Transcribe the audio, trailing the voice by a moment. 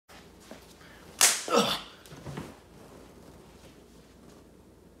Ugh.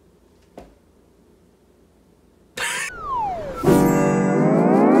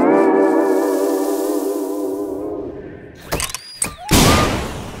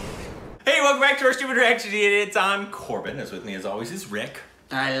 Hey, welcome back to our Stupid Reaction Idiots. I'm Corbin, as with me as always is Rick.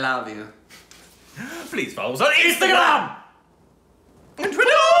 I love you. Please follow us on Instagram and Twitter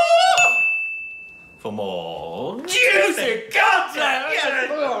for more juicy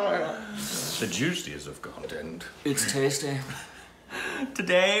content. The juiciest of content. It's tasty.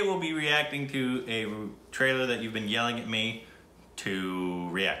 Today we'll be reacting to a trailer that you've been yelling at me to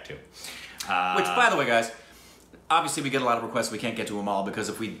react to. Which, by the way, guys, obviously we get a lot of requests. We can't get to them all because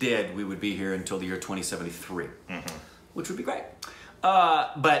if we did, we would be here until the year 2073, which would be great.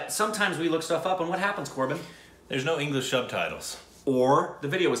 But sometimes we look stuff up, and what happens, Corbin? There's no English subtitles. Or the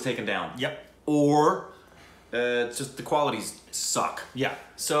video was taken down. Yep. Or it's just the qualities suck. Yeah.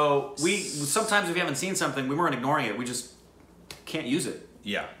 So sometimes if you haven't seen something, we weren't ignoring it. We just can't use it.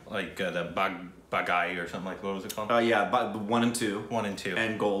 Yeah, like the Bagai or something like, what was it called? Yeah, 1 and 2. 1 and 2.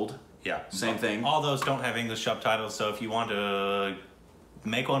 And Gold. Yeah. Same thing. All those don't have English subtitles, so if you want to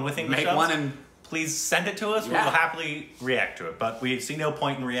make one with English subs, one and please send it to us. Yeah. We'll happily react to it. But we see no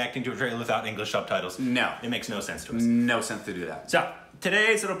point in reacting to a trailer without English subtitles. No. It makes no sense to us. No sense to do that. So,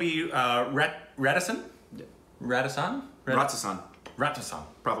 today's it'll be Ratsasan? Ratsasan? Ratsasan. Ratsasan.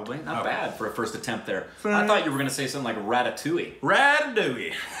 Probably. Not Oh. bad for a first attempt there. I thought you were going to say something like Ratatouille.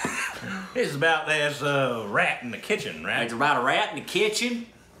 Ratatouille. It's about there's a rat in the kitchen, right? It's about a rat in the kitchen,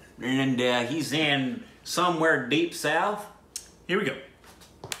 and he's in somewhere deep south. Here we go.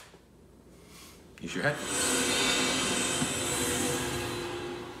 Use your head.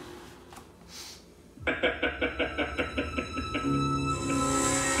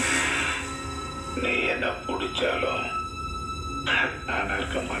 நீ என்ன பிடிச்சாலும் நான்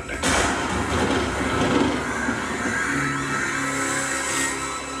இருக்க மாட்டேன்.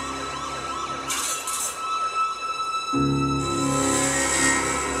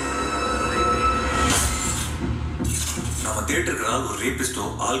 நம்ம தியேட்டருக்குனால் ஒரு ரேபிஸ்டோ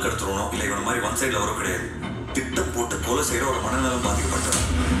ஆள் கடத்துறோனோ இல்லை இவன மாதிரி ஒன் சைடில் வரும் கிடையாது. திட்டம் போட்டு கொலை செய்கிற ஒரு மனநலம் பாதிக்கப்பட்டது.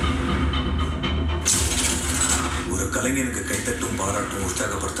 ஒரு கலைஞனுக்கு கைத்தட்டும் பாராட்டும்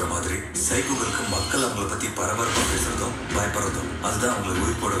உற்சாகப்படுத்துற மாதிரி சைக்கோகளுக்கு மக்கள் அவங்கள பத்தி பரபரப்பாக பேசுறதும் பயப்படுறதும் அதுதான் அவங்களை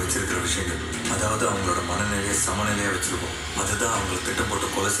உயிர்ப்போட வச்சிருக்கிற விஷயங்கள். அதாவது அவங்களோட மனநிலையை சமநிலையா வச்சிருக்கோம். அதுதான் அவங்களை திட்டம் போட்டு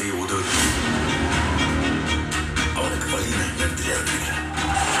கொலை செய்ய உதவுது. அவனுக்கு வழி நான் இடத்துல இருக்கிறேன்.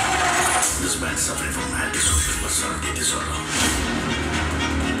 This man suffering from antisocial personality disorder.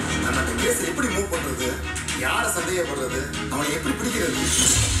 நான் அந்த கேஸ் எப்படி மூவ் பண்றது, யாரை சந்தேகப்படுறது, அவனை எப்படி பிடிக்கிறது?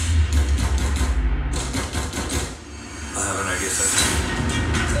 I have an idea, sir.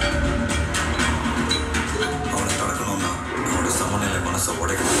 அவனை தடுக்கணும்னா அவனோட சமநிலை மனசை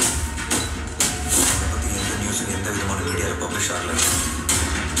உடைக்கணும். அவனை பத்தி எந்த நியூஸும் எந்த விதமான மீடியாவில் பப்ளிஷ் ஆகல.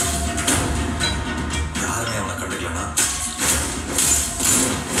 யாருமே அவனை கண்டுக்கலன்னா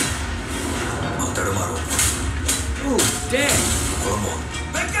அவன் தடுமாறுவான். குழம்புவான்.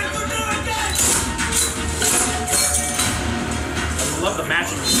 I love the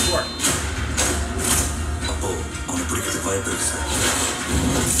matching score. அப்போ அவனை பிடிக்கிறதுக்கு வாய்ப்பு இருக்கு சார்.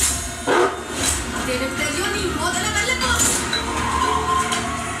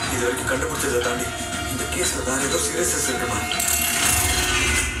 இது வரைக்கும் கண்டுபிடிச்சதை தாண்டி இந்த கேஸ்ல வேற ஏதோ சீரியஸஸ் இருக்கு மாதிரி.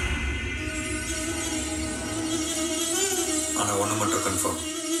 ஆனா ஒண்ணு மட்டும் கன்ஃபார்ம்,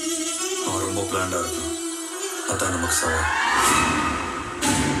 அவன் ரொம்ப பிளான்டா இருக்கும். அதான் நமக்கு சவால்.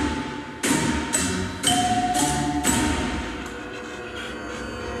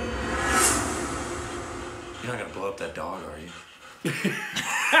 You're not gonna blow up that dog, are you?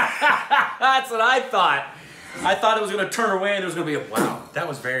 That's what I thought. I thought it was going to turn away and there was going to be a wow. That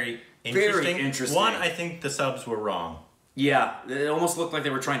was very interesting. Very interesting. One, I think the subs were wrong. Yeah, it almost looked like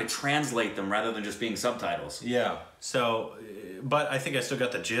they were trying to translate them rather than just being subtitles. Yeah. So, but I think I still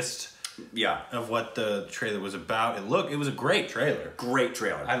got the gist. Yeah. Of what the trailer was about. It was a great trailer. Great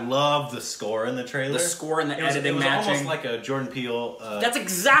trailer. I love the score in the trailer. The score and the editing it was matching. Almost like a Jordan Peele. That's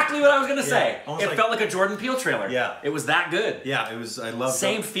exactly what I was going to say. It felt like a Jordan Peele trailer. Yeah. It was that good. Yeah, it was. I love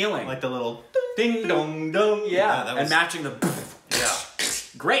same feeling. Like the little ding dong dong. Yeah, that was, and matching the. Yeah.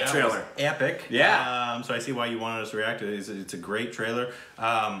 Great trailer. Epic. Yeah. So I see why you wanted us to react to it. It's a great trailer.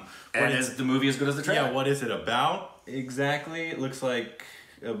 And is the movie as good as the trailer? Yeah. What is it about exactly? It looks like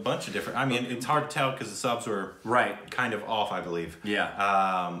a bunch of different. I mean, it's hard to tell because the subs were kind of off, I believe. Yeah.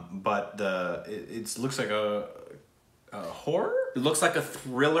 But it looks like a horror. It looks like a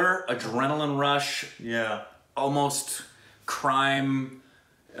thriller, adrenaline rush. Yeah. Almost crime.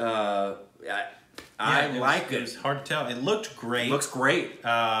 I like it. It's hard to tell. It looked great. It looks great.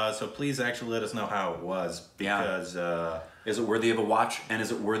 So please actually let us know how it was. Because, is it worthy of a watch, and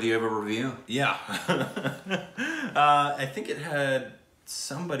is it worthy of a review? Yeah. I think it had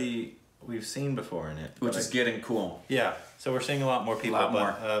somebody we've seen before in it. Which is getting cool. Yeah. So we're seeing a lot more people. A lot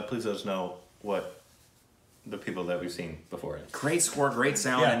more. Please let us know what the people that we've seen before it. Great score, great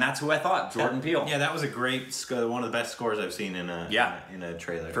sound, and that's who I thought, Jordan Peele. Yeah, that was a great score. One of the best scores I've seen in a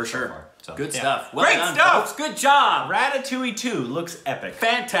trailer. For sure. Far. So, good stuff. Well great done, stuff. Folks. Good job. Ratatouille 2 looks epic.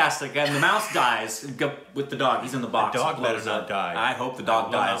 Fantastic. And the mouse dies with the dog. He's in the box. The dog better not die. I hope the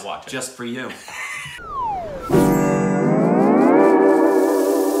dog dies watch it. just for you.